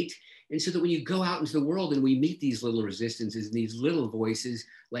great. And so that when you go out into the world and we meet these little resistances and these little voices,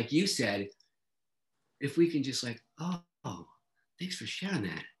 like you said, if we can just like, oh, thanks for sharing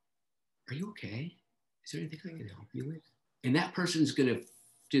that. Are you okay? Is there anything I can help you with? And that person's going to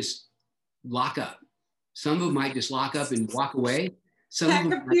just lock up. Some of them might just lock up and walk away. Some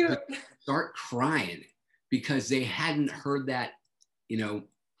of them might start crying because they hadn't heard that, you know,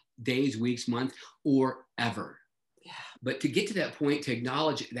 days, weeks, months, or ever. Yeah. But to get to that point, to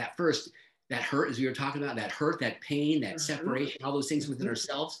acknowledge that first, that hurt, as we were talking about, that hurt, that pain, that separation, all those things within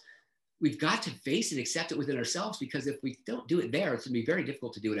ourselves, we've got to face and accept it within ourselves, because if we don't do it there, it's going to be very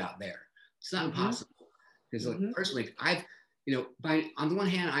difficult to do it out there. It's not impossible. Because like, personally, I've, you know, on the one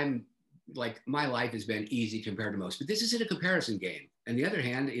hand, I'm like, my life has been easy compared to most, but this isn't a comparison game. On the other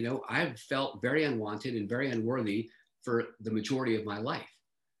hand, you know, I've felt very unwanted and very unworthy for the majority of my life.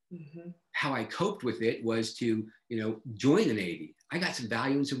 How I coped with it was to, you know, join the Navy. I got some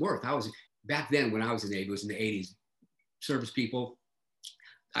value and some worth. I was, back then when I was in the Navy, it was in the 80s, service people.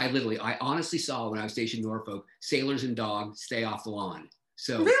 I honestly saw when I was stationed in Norfolk, sailors and dogs stay off the lawn.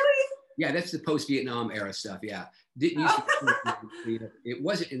 So really? Yeah, that's the post-Vietnam era stuff. Yeah. Didn't used to, it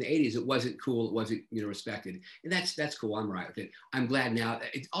wasn't in the 80s. It wasn't cool. It wasn't, you know, respected. And that's cool. I'm right with it. I'm glad now.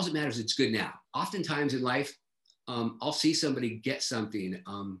 It also matters. It's good now. Oftentimes in life, I'll see somebody get something.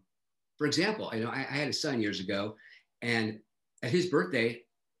 For example, you know, I had a son years ago, and at his birthday,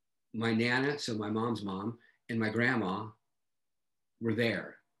 my Nana, so my mom's mom, and my grandma were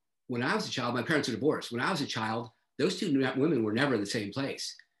there. When I was a child, my parents were divorced. When I was a child, those two women were never in the same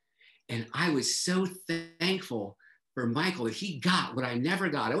place. And I was so thankful for Michael that he got what I never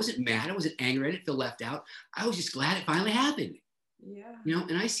got. I wasn't mad. I wasn't angry. I didn't feel left out. I was just glad it finally happened. Yeah. You know,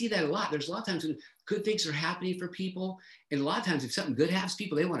 and I see that a lot. There's a lot of times when good things are happening for people. And a lot of times if something good happens to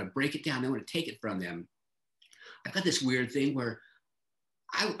people, they want to break it down. They want to take it from them. I've got this weird thing where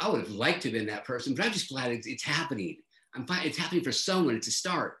I would have liked to have been that person, but I'm just glad it's happening. I'm fine. It's happening for someone. It's a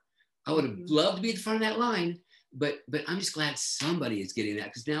start. I would have loved to be at the front of that line, but I'm just glad somebody is getting that,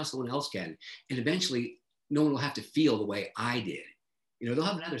 because now someone else can. And eventually no one will have to feel the way I did. they'll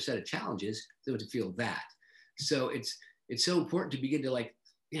have another set of challenges to feel that. So it's so important to begin to like,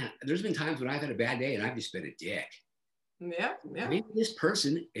 yeah, there's been times when I've had a bad day and I've just been a dick. Yeah. Maybe this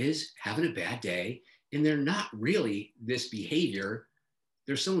person is having a bad day and they're not really this behavior.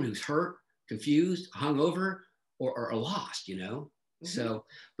 They're someone who's hurt, confused, hungover, or lost, Mm-hmm. So,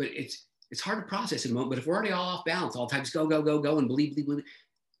 but it's hard to process in a moment. But if we're already all off balance, all the time, just go, and believe,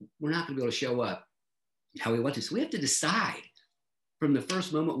 we're not going to be able to show up how we want to. So we have to decide from the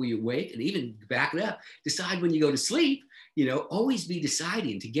first moment we awake, and even back it up, decide when you go to sleep, always be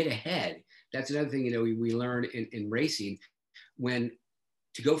deciding to get ahead. That's another thing, we learn in racing. When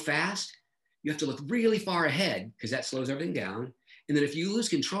to go fast, you have to look really far ahead because that slows everything down. And then if you lose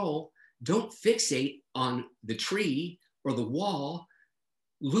control, don't fixate on the tree or the wall.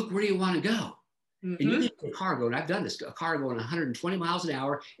 Look where you want to go. Mm-hmm. And you get a car going, I've done this, a car going 120 miles an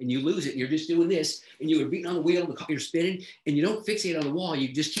hour, and you lose it, and you're just doing this, and you're beating on the wheel, the car, you're spinning, and you don't fixate on the wall.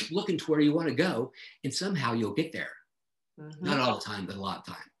 You just keep looking to where you want to go, and somehow you'll get there. Mm-hmm. Not all the time, but a lot of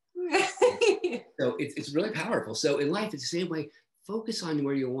time. So it's really powerful. So in life, it's the same way. Focus on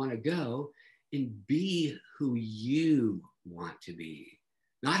where you want to go and be who you want to be.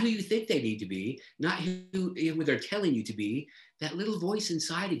 Not who you think they need to be, not who they're telling you to be, that little voice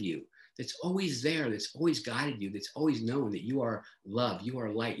inside of you that's always there, that's always guided you, that's always known that you are love, you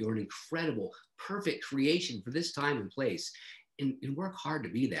are light, you're an incredible, perfect creation for this time and place. And work hard to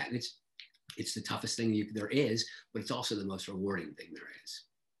be that. And it's the toughest thing there is, but it's also the most rewarding thing there is.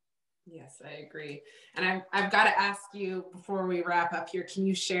 Yes, I agree. And I've got to ask you before we wrap up here, can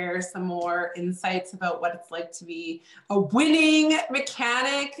you share some more insights about what it's like to be a winning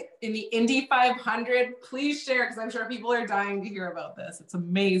mechanic in the Indy 500? Please share, because I'm sure people are dying to hear about this. It's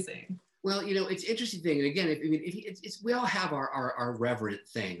amazing. Well, it's an interesting thing. And again, we all have our reverent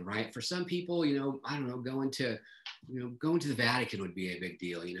thing, right? For some people, I don't know, going to the Vatican would be a big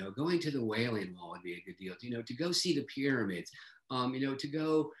deal. Going to the Wailing Wall would be a good deal. To go see the pyramids, to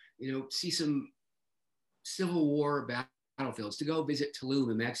go, see some Civil War battlefields, to go visit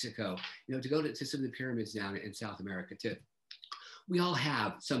Tulum in Mexico, to go to some of the pyramids down in South America too. We all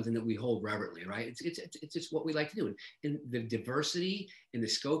have something that we hold reverently, right? It's just what we like to do. And the diversity and the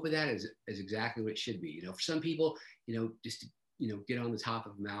scope of that is exactly what it should be. For some people, just to, get on the top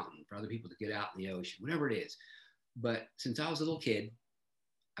of a mountain, for other people to get out in the ocean, whatever it is. But since I was a little kid,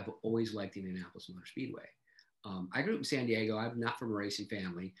 I've always liked the Indianapolis Motor Speedway. I grew up in San Diego. I'm not from a racing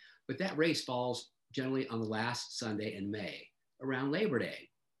family, but that race falls generally on the last Sunday in May, around Labor Day.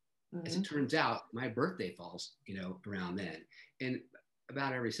 Mm-hmm. As it turns out, my birthday falls, around then. And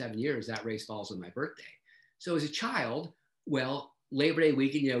about every 7 years, that race falls on my birthday. So as a child, well, Labor Day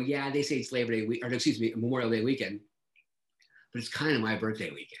weekend, they say it's Labor Day week, or excuse me, Memorial Day weekend, but it's kind of my birthday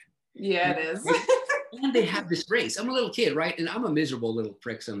weekend. Yeah, it is. And they have this race. I'm a little kid, right? And I'm a miserable little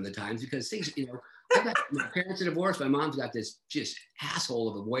prick some of the times because things, I've got my parents are divorced. My mom's got this just asshole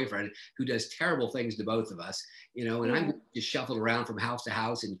of a boyfriend who does terrible things to both of us, and I'm just shuffled around from house to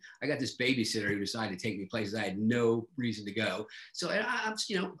house. And I got this babysitter who decided to take me places I had no reason to go. So I'm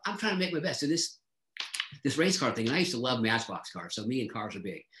trying to make my best. So this race car thing, and I used to love Matchbox cars. So me and cars are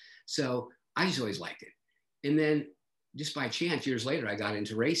big. So I just always liked it. And then just by chance, years later, I got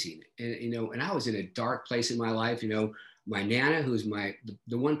into racing, and and I was in a dark place in my life. My Nana, who's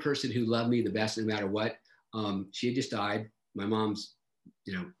the one person who loved me the best no matter what, she had just died. My mom's,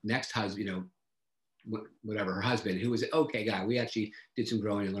 next husband, whatever, her husband, who was an okay guy. We actually did some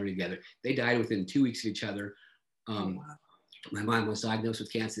growing and learning together. They died within 2 weeks of each other. Wow. My mom was diagnosed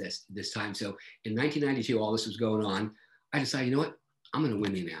with cancer this time. So in 1992, all this was going on. I decided, you know what? I'm going to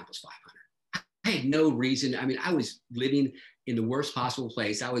win the Indianapolis 500. I had no reason. I mean, I was living in the worst possible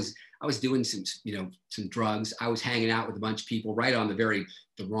place. I was doing some drugs. I was hanging out with a bunch of people right on the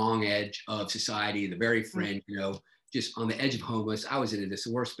wrong edge of society, the very fringe, just on the edge of homeless. I was in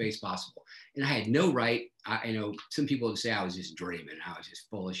the worst space possible. And I had no right. Some people would say I was just dreaming. I was just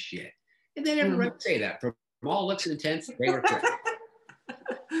full of shit. And they never right to say that. From all looks and intents, they were correct.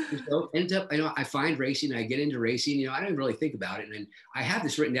 So ends up, I find racing, I get into racing, I didn't really think about it. And I have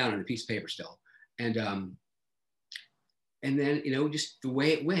this written down on a piece of paper still. And then, just the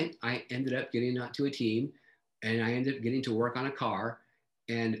way it went, I ended up getting to a team, and I ended up getting to work on a car.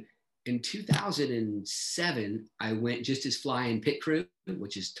 And in 2007, I went just as fly-in pit crew,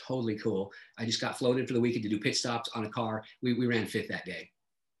 which is totally cool. I just got floated for the weekend to do pit stops on a car. We ran fifth that day.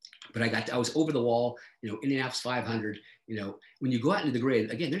 But I was over the wall, Indianapolis 500, when you go out into the grid,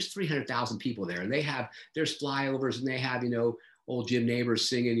 again, there's 300,000 people there, and there's flyovers, and they have, old Jim Neighbors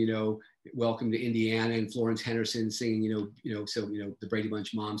singing, Welcome to Indiana, and Florence Henderson singing, the Brady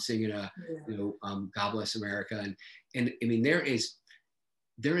Bunch mom singing, God Bless America. And I mean, there is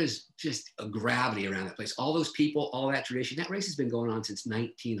there is just a gravity around that place. All those people, all that tradition, that race has been going on since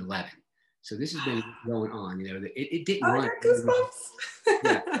 1911. So this has been going on, you know, it didn't run.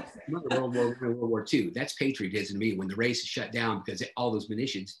 Yeah, World War I, World War II. That's patriotism to me when the race is shut down because all those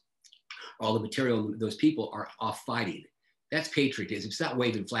munitions, all the material, those people are off fighting. That's patriotism. It's not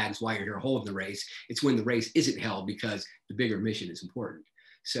waving flags while you're here holding the race. It's when the race isn't held because the bigger mission is important.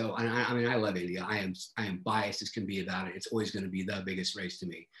 So, I mean, I love India. I am biased as can be about it. It's always going to be the biggest race to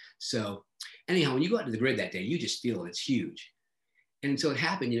me. So anyhow, when you go out to the grid that day, you just feel it. It's huge. And so it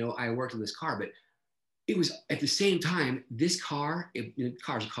happened, you know, I worked on this car, but it was at the same time, this car,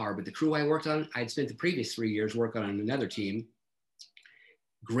 car's a car, but the crew I worked on, I'd spent the previous 3 years working on another team.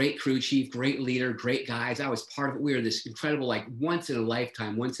 Great crew chief, great leader, great guys. I was part of it. We were this incredible, like once in a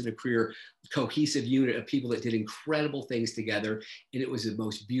lifetime, once in a career, cohesive unit of people that did incredible things together. And it was the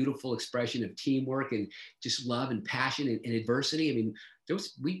most beautiful expression of teamwork and just love and passion and adversity. I mean,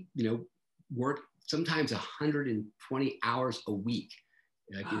 we, you know, worked sometimes 120 hours a week.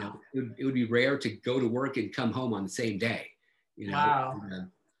 Like, you know, it would be rare to go to work and come home on the same day, you know. Wow.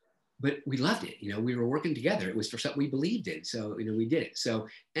 But we loved it. You know, we were working together. It was for something we believed in. So, you know, we did it. So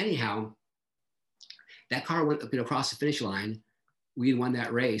anyhow, that car went up, you know, across the finish line. We had won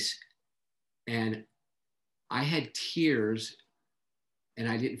that race. And I had tears and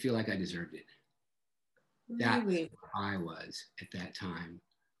I didn't feel like I deserved it. That's where I was at that time.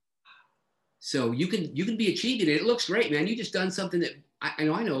 So you can be achieving it. It looks great, man. You just done something that I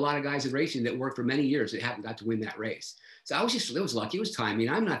know a lot of guys in racing that worked for many years that haven't got to win that race. So it was lucky. It was timing.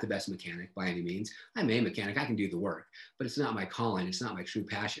 I'm not the best mechanic by any means. I'm a mechanic. I can do the work, but it's not my calling. It's not my true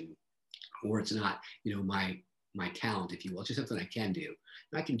passion, or it's not, you know, my talent, if you will. It's just something I can do.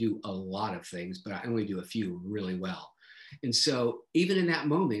 And I can do a lot of things, but I only do a few really well. And so even in that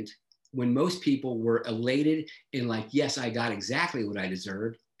moment, when most people were elated and like, yes, I got exactly what I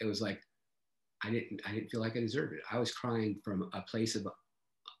deserved, it was like, I didn't feel like I deserved it. I was crying from a place of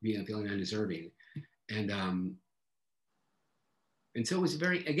feeling undeserving. And so it was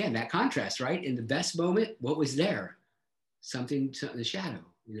again, that contrast, right? In the best moment, what was there? Something in the shadow,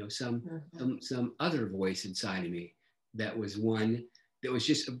 you know, some other voice inside of me that was one that was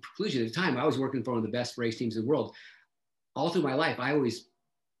just a preclusion. At the time, I was working for one of the best race teams in the world. All through my life, I always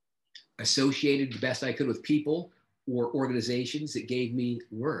associated the best I could with people or organizations that gave me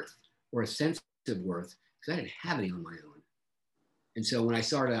worth or a sense of worth, because I didn't have any on my own. And so when I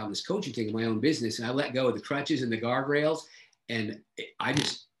started out in this coaching thing in my own business, and I let go of the crutches and the guardrails, and I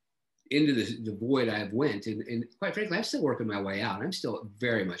just into the void I went, and quite frankly, I'm still working my way out. I'm still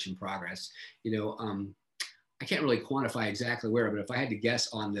very much in progress. You know, I can't really quantify exactly where, but if I had to guess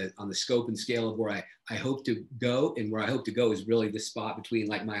on the scope and scale of where I hope to go, and where I hope to go is really the spot between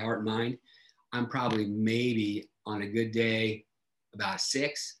like my heart and mind, I'm probably maybe on a good day about a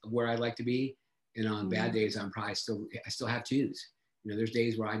 6 of where I'd like to be. And on bad days, I still have 2s. You know, there's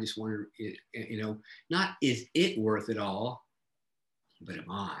days where I just wonder, you know, not is it worth it all, but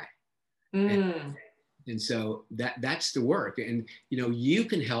am I? And so that's the work. And, you know, you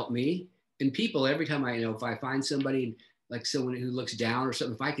can help me. And people, every time if I find somebody, like someone who looks down or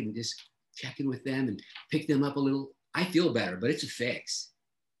something, if I can just check in with them and pick them up a little, I feel better, but it's a fix.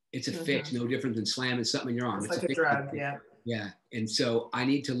 It's a fix, no different than slamming something in your arm. It's like a drug, yeah. Yeah. And so I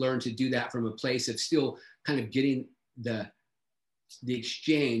need to learn to do that from a place of still kind of getting the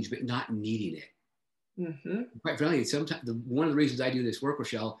exchange, but not needing it. Quite frankly, sometimes one of the reasons I do this work,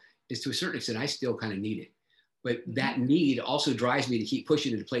 Rochelle, is to a certain extent, I still kind of need it. But that need also drives me to keep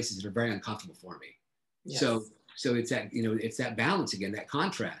pushing into places that are very uncomfortable for me. Yes. So it's that, you know, it's that balance again, that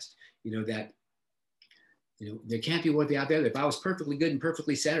contrast, you know, that, you know, there can't be one thing out there that if I was perfectly good and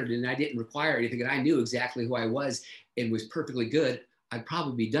perfectly centered and I didn't require anything and I knew exactly who I was and was perfectly good, I'd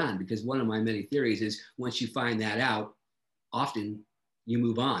probably be done, because one of my many theories is once you find that out, often you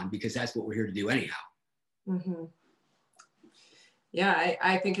move on, because that's what we're here to do anyhow. Yeah,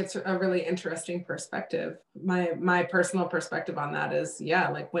 I think it's a really interesting perspective. My personal perspective on that is, yeah,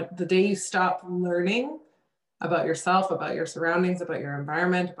 like when the day you stop learning about yourself, about your surroundings, about your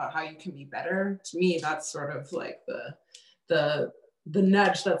environment, about how you can be better, to me, that's sort of like the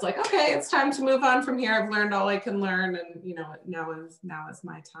nudge that's like, okay, it's time to move on from here. I've learned all I can learn, and you know, now is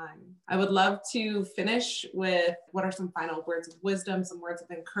my time. I would love to finish with what are some final words of wisdom, some words of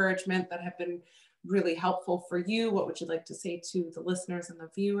encouragement that have been really helpful for you. What would you like to say to the listeners and the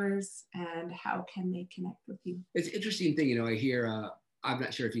viewers, and how can they connect with you? It's an interesting thing, you know, I hear, I'm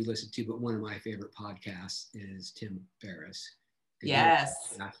not sure if you listen to, but one of my favorite podcasts is Tim Ferriss. And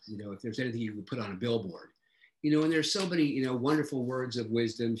yes. you know, if there's anything you would put on a billboard, And there's so many, wonderful words of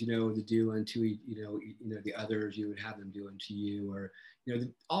wisdom, to do unto, the others, you would have them do unto you, or,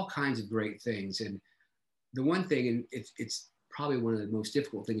 all kinds of great things. And the one thing, and it's probably one of the most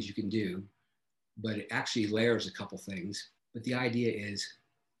difficult things you can do, but it actually layers a couple things. But the idea is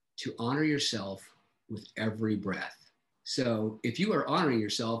to honor yourself with every breath. So if you are honoring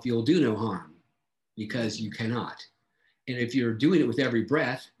yourself, you'll do no harm because you cannot. And if you're doing it with every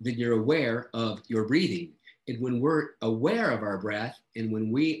breath, then you're aware of your breathing. And when we're aware of our breath, and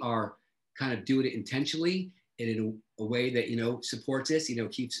when we are kind of doing it intentionally and in a way that, supports us,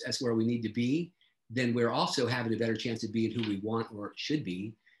 keeps us where we need to be, then we're also having a better chance of being who we want or should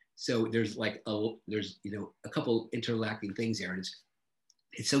be. So there's a couple interlocking things there. And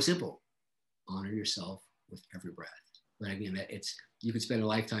it's so simple. Honor yourself with every breath. But again, you could spend a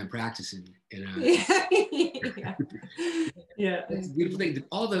lifetime practicing. Yeah. It's a beautiful thing.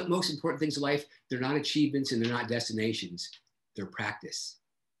 All the most important things in life, they're not achievements and they're not destinations. They're practice.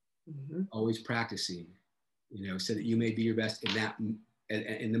 Mm-hmm. Always practicing, so that you may be your best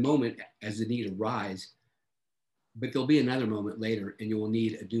in the moment as the need arise. But there'll be another moment later, and you will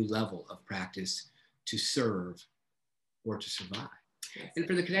need a new level of practice to serve or to survive. And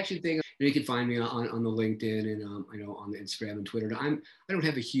for the connection thing, you can find me on the LinkedIn and on the Instagram and Twitter. I don't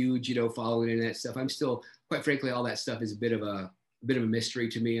have a huge following in that stuff. I'm still, quite frankly, all that stuff is a bit of a mystery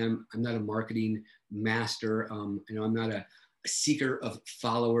to me. I'm not a marketing master. I'm not a seeker of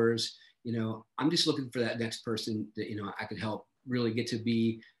followers. I'm just looking for that next person that I could help really get to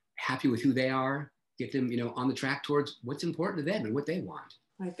be happy with who they are, get them on the track towards what's important to them and what they want.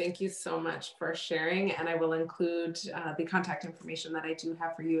 I thank you so much for sharing, and I will include the contact information that I do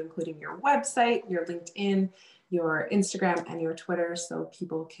have for you, including your website, your LinkedIn, your Instagram, and your Twitter, so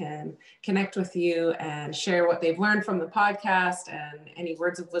people can connect with you and share what they've learned from the podcast and any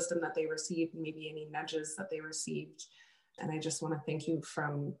words of wisdom that they received, maybe any nudges that they received. And I just want to thank you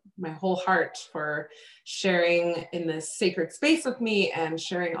from my whole heart for sharing in this sacred space with me and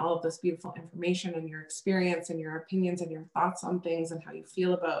sharing all of this beautiful information and your experience and your opinions and your thoughts on things and how you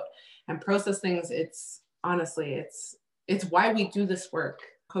feel about and process things. It's honestly, it's why we do this work,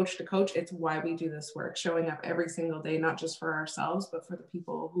 coach to coach. It's why we do this work, showing up every single day, not just for ourselves, but for the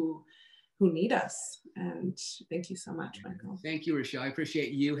people who need us. And thank you so much, Michael. Thank you, Rochelle. I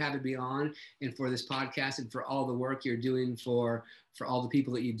appreciate you having me on, and for this podcast, and for all the work you're doing for all the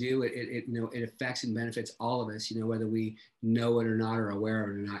people that you do. It affects and benefits all of us, whether we know it or not, or aware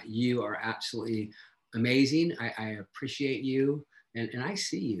of it or not. You are absolutely amazing. I appreciate you, and I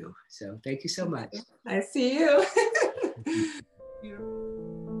see you. So thank you so much. I see you. Beautiful.